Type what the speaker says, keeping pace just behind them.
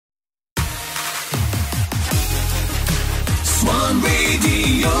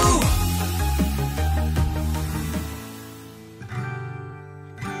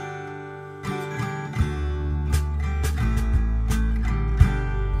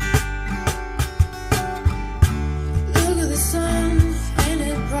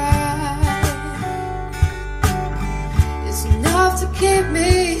keep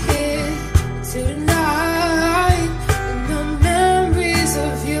me here tonight. And the memories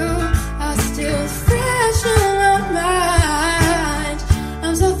of you are still fresh in my mind.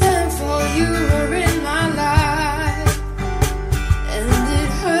 I'm so thankful you were in my life. And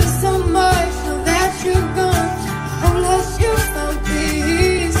it hurts so much now that you're gone. I hope that you found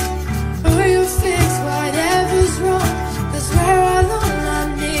peace. Will you fix whatever's wrong? 'Cause we're all on our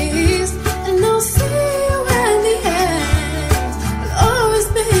knees. And I'll see you in the end. I'll always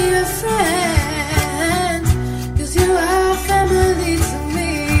be a friend. 'Cause you are family to me.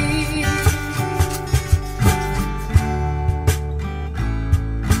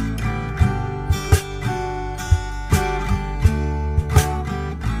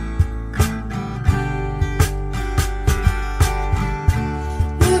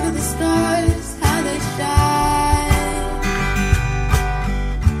 Look at the stars, how they shine.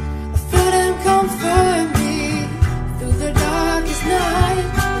 I feel them comfort me through the darkest night.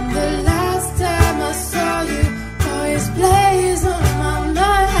 And the last time I saw you, always plays on my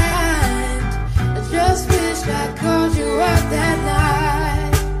mind. I just wish I called you up that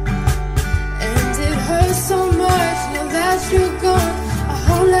night. And it hurts so much now that you're gone. I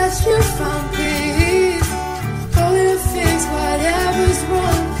hope that you found peace. Hope you fix whatever's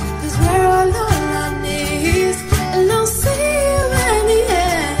wrong. 'Cause we're all on our knees. And I'll see you in the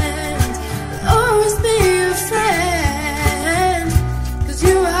end. I'll always be your friend. 'Cause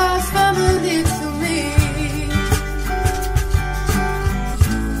you are family to me.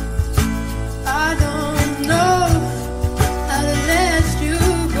 I don't know how to let you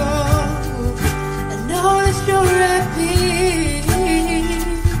go. I know that you're at peace.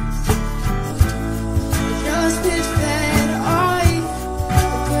 I just wish that I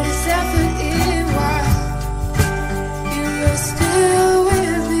could put this effort in while you were still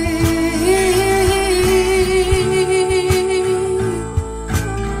with me.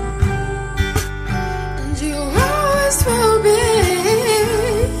 And you always will be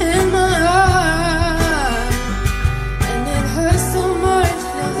in my heart. And it hurts so much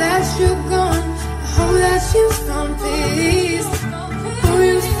now that you're gone. I hope that you found peace. Hope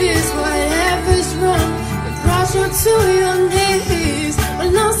you fix whatever's wrong. It brought you to your knees.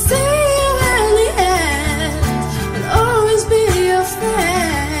 When I'll see you in the end, I'll always be your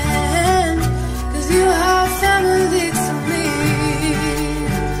friend. 'Cause you are family to me.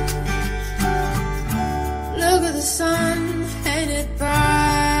 Look at the sun, ain't it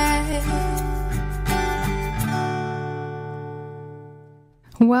bright?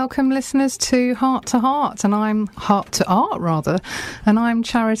 Welcome, listeners, to Heart, and I'm Heart to Art, rather, and I'm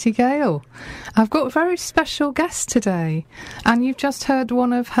Charity Gale. I've got a very special guest today, and you've just heard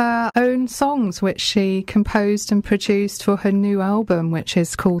one of her own songs, which she composed and produced for her new album, which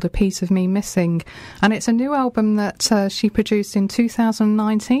is called A Piece of Me Missing, and it's a new album that she produced in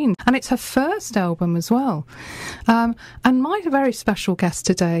 2019, and it's her first album as well. And my very special guest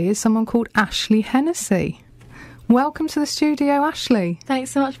today is someone called Ashley Hennessy. Welcome to the studio, Ashley.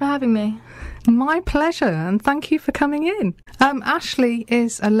 Thanks so much for having me. My pleasure, and thank you for coming in. Ashley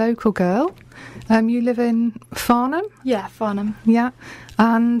is a local girl. You live in Farnham? Yeah, Farnham. Yeah.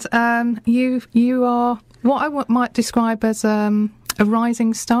 And you are what I might describe as a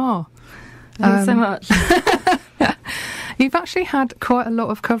rising star. Thanks so much. You've actually had quite a lot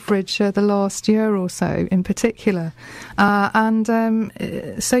of coverage the last year or so in particular.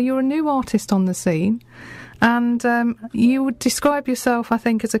 So you're a new artist on the scene. And you would describe yourself, I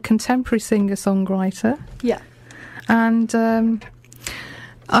think, as a contemporary singer-songwriter. Yeah. And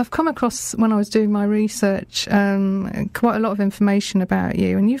I've come across, when I was doing my research, quite a lot of information about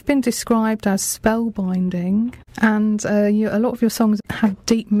you. And you've been described as spellbinding. And a lot of your songs have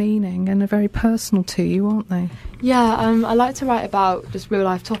deep meaning and are very personal to you, aren't they? Yeah, I like to write about just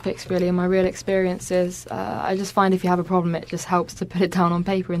real-life topics, really, and my real experiences. I just find if you have a problem, it just helps to put it down on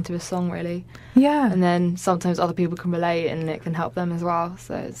paper into a song, really. Yeah. And then sometimes other people can relate and it can help them as well.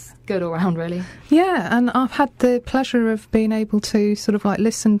 So it's good all round, really. Yeah, and I've had the pleasure of being able to sort of like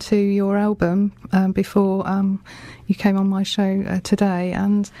listen to your album before you came on my show today,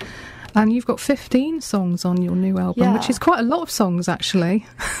 and you've got 15 songs on your new album, which is quite a lot of songs, actually.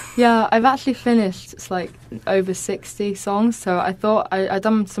 Yeah, I've actually finished, it's like over 60 songs, so I thought I'd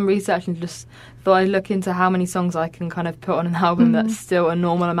done some research and just thought I'd look into how many songs I can kind of put on an album that's still a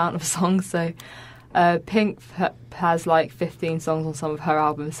normal amount of songs. So Pink has like 15 songs on some of her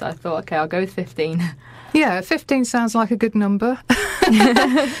albums, so I thought, okay, I'll go with 15. Yeah, 15 sounds like a good number.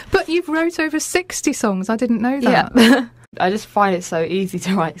 But you've wrote over 60 songs, I didn't know that. Yeah. I just find it so easy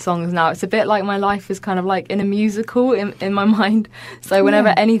to write songs now. It's a bit like my life is kind of like in a musical in my mind. So whenever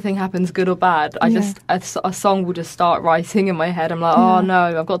anything happens, good or bad, a song will just start writing in my head. I'm like, oh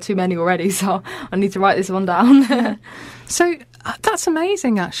no, I've got too many already, so I need to write this one down. So that's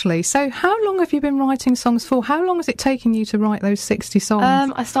amazing, actually. So how long have you been writing songs for? How long has it taken you to write those 60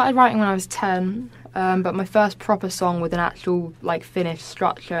 songs? I started writing when I was 10, but my first proper song with an actual like finished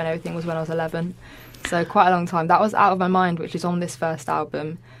structure and everything was when I was 11. So quite a long time. That was Out of My Mind, which is on this first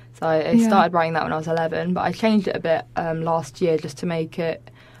album. So I started writing that when I was 11, but I changed it a bit last year just to make it,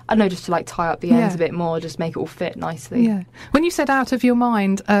 I don't know, just to like tie up the ends a bit more, just make it all fit nicely. Yeah. When you said Out of Your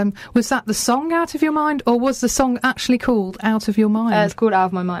Mind, was that the song Out of Your Mind, or was the song actually called Out of Your Mind? It's called Out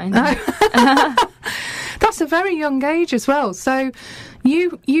of My Mind. That's a very young age as well. So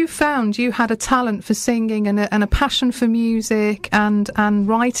you found you had a talent for singing and a passion for music and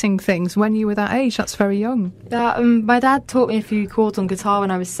writing things when you were that age. That's very young. My dad taught me a few chords on guitar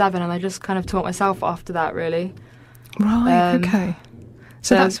when I was 7, and I just kind of taught myself after that, really. Right, okay.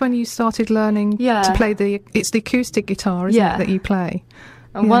 So that's when you started learning to play it's the acoustic guitar, isn't it, that you play?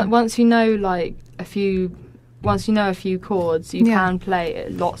 And once you know like a few chords, you can play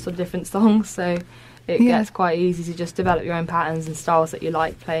lots of different songs, so it gets quite easy to just develop your own patterns and styles that you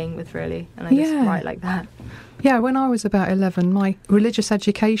like playing with, really. And I just write like that. Yeah, when I was about 11, my religious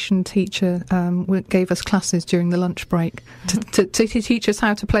education teacher gave us classes during the lunch break to teach us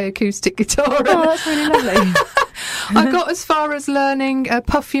how to play acoustic guitar. Oh, that's really lovely. I got as far as learning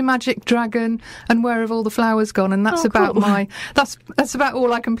Puff Your Magic Dragon and Where Have All the Flowers Gone, and that's about that's about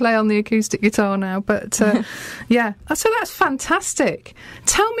all I can play on the acoustic guitar now. But so that's fantastic.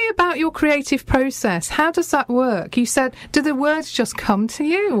 Tell me about your creative process. How does that work? You said, do the words just come to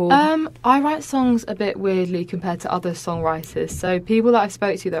you? Or? I write songs a bit weirdly compared to other songwriters. So people that I've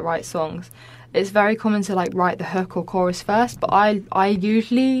spoke to that write songs, it's very common to like write the hook or chorus first, but I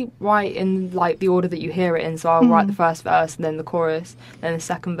usually write in like the order that you hear it in. So I'll write the first verse and then the chorus, then the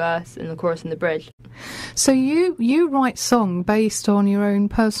second verse and the chorus and the bridge. So you write song based on your own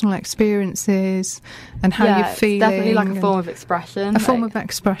personal experiences and how you're feeling. It's definitely like a form of expression. A form of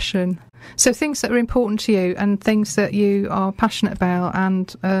expression. So things that are important to you and things that you are passionate about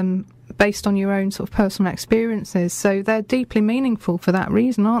and based on your own sort of personal experiences. So they're deeply meaningful for that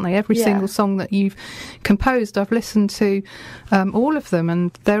reason, aren't they? Every single song that you've composed, I've listened to all of them,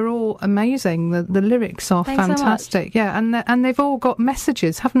 and they're all amazing. The lyrics are fantastic. So and they've all got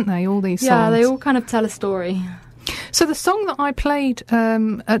messages, haven't they, all these songs? Yeah, they all kind of tell a story. So the song that I played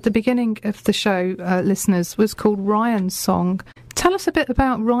at the beginning of the show, listeners, was called Ryan's Song. Tell us a bit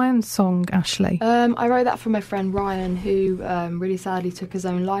about Ryan's song, Ashley. I wrote that for my friend Ryan, who really sadly took his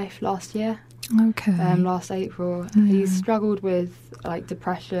own life last year. Okay. Last April. He struggled with like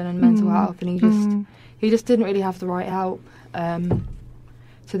depression and mental health, and he just didn't really have the right help to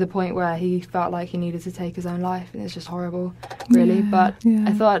the point where he felt like he needed to take his own life, and it's just horrible, really. But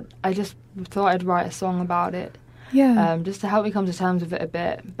I just thought I'd write a song about it. Yeah. Just to help me come to terms with it a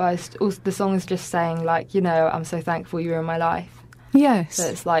bit. But it's also, the song is just saying, like, you know, I'm so thankful you were in my life. Yes. So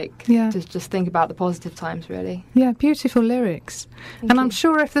it's like, to just think about the positive times, really. Yeah, beautiful lyrics. Thank you. I'm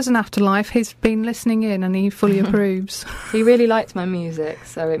sure if there's an afterlife, he's been listening in and he fully approves. He really liked my music,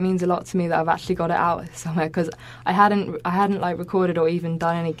 so it means a lot to me that I've actually got it out somewhere, because I hadn't like recorded or even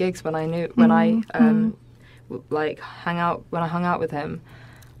done any gigs when I hung out with him.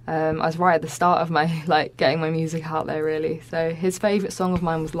 I was right at the start of my getting my music out there, really. So his favourite song of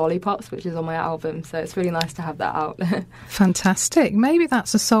mine was Lollipops, which is on my album, so it's really nice to have that out. Fantastic. Maybe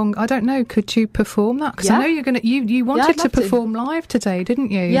that's a song, I don't know, could you perform that? Because I know you wanted to perform live today,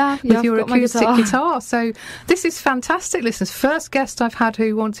 didn't you? Yeah, with your acoustic guitar. So this is fantastic, listeners. First guest I've had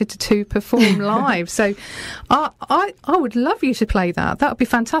who wanted to perform live. So I would love you to play that. That would be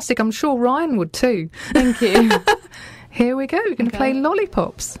fantastic. I'm sure Ryan would too. Thank you. Here we go, we're going to play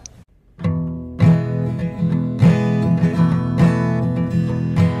Lollipops.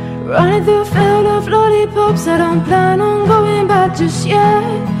 Running through a field of lollipops, I don't plan on going back just yet.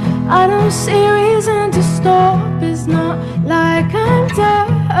 I don't see reason to stop, it's not like I'm dead.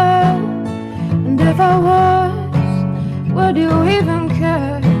 And if I was, would you even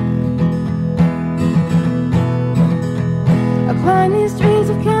care? I climb these trees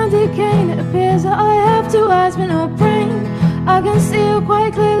of candy cane, it appears that I have two eyes but no brain. I can see you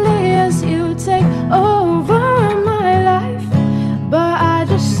quite clearly as you take over my life, but I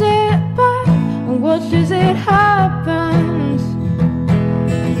just sit back and watch as it happens.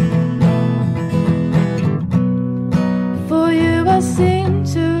 For you I seem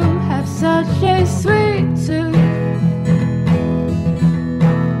to have such a sweet tooth.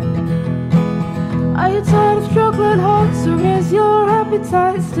 Are you tired of chocolate hearts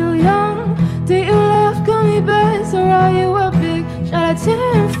tight, still young. Do you love gummy bears or are you a big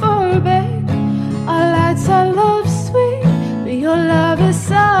gelatin for a bake? Our lights are love sweet, but your love is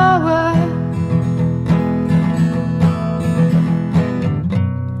sour.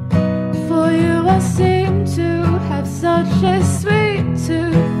 For you I seem to have such a sweet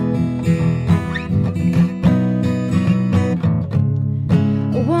tooth.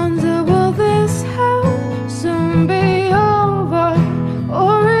 I wonder, will this hell soon be over?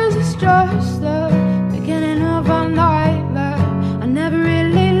 Or is this just the beginning of a nightmare? I never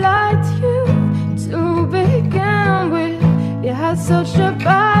really liked you to begin with. You had such a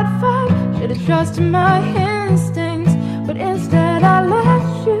bad vibe, should've trusted my instincts, but instead I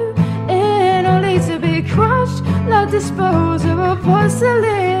let you in, only to be crushed like disposable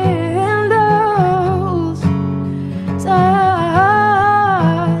porcelain dolls.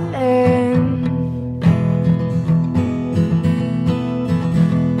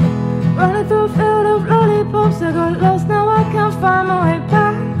 Running through a field of lollipops, I got lost, now I can't find my way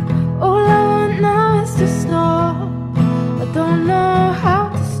back. All I want now is to stop, I don't know how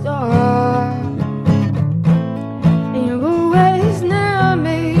to stop. And you're always near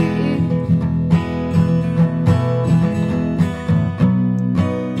me.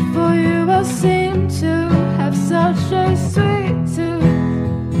 For you I seem to have such a sweet tooth.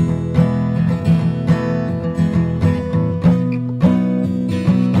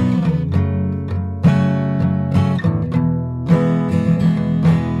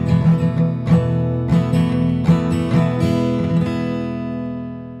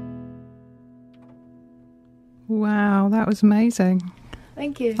 Wow, that was amazing.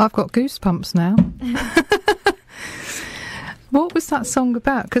 Thank you. I've got goosebumps now. What was that song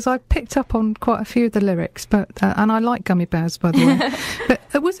about? Because I picked up on quite a few of the lyrics, but and I like Gummy Bears, by the way.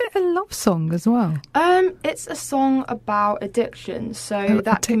 But was it a love song as well? It's a song about addiction. So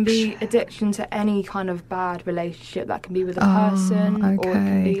that can be addiction to any kind of bad relationship. That can be with a person, or it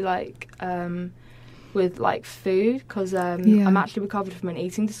can be like with like food. Because I'm actually recovered from an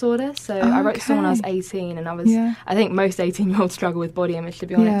eating disorder. So I wrote the song when I was 18, and I think most 18-year-olds struggle with body image, to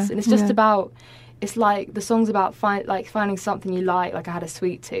be honest. And it's just about. It's like the song's about finding something you like I had a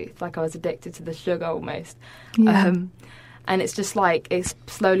sweet tooth, like I was addicted to the sugar almost. And it's just like it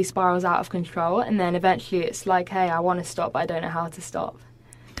slowly spirals out of control, and then eventually it's like, hey, I want to stop, but I don't know how to stop.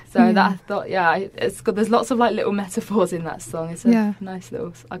 So that I thought, it's good. There's lots of like little metaphors in that song. It's a nice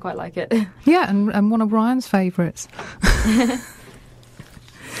little, I quite like it. Yeah, and one of Ryan's favourites.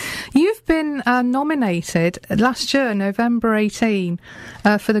 You've been nominated last year, November 18,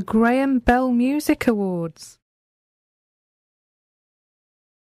 for the Graham Bell Music Awards.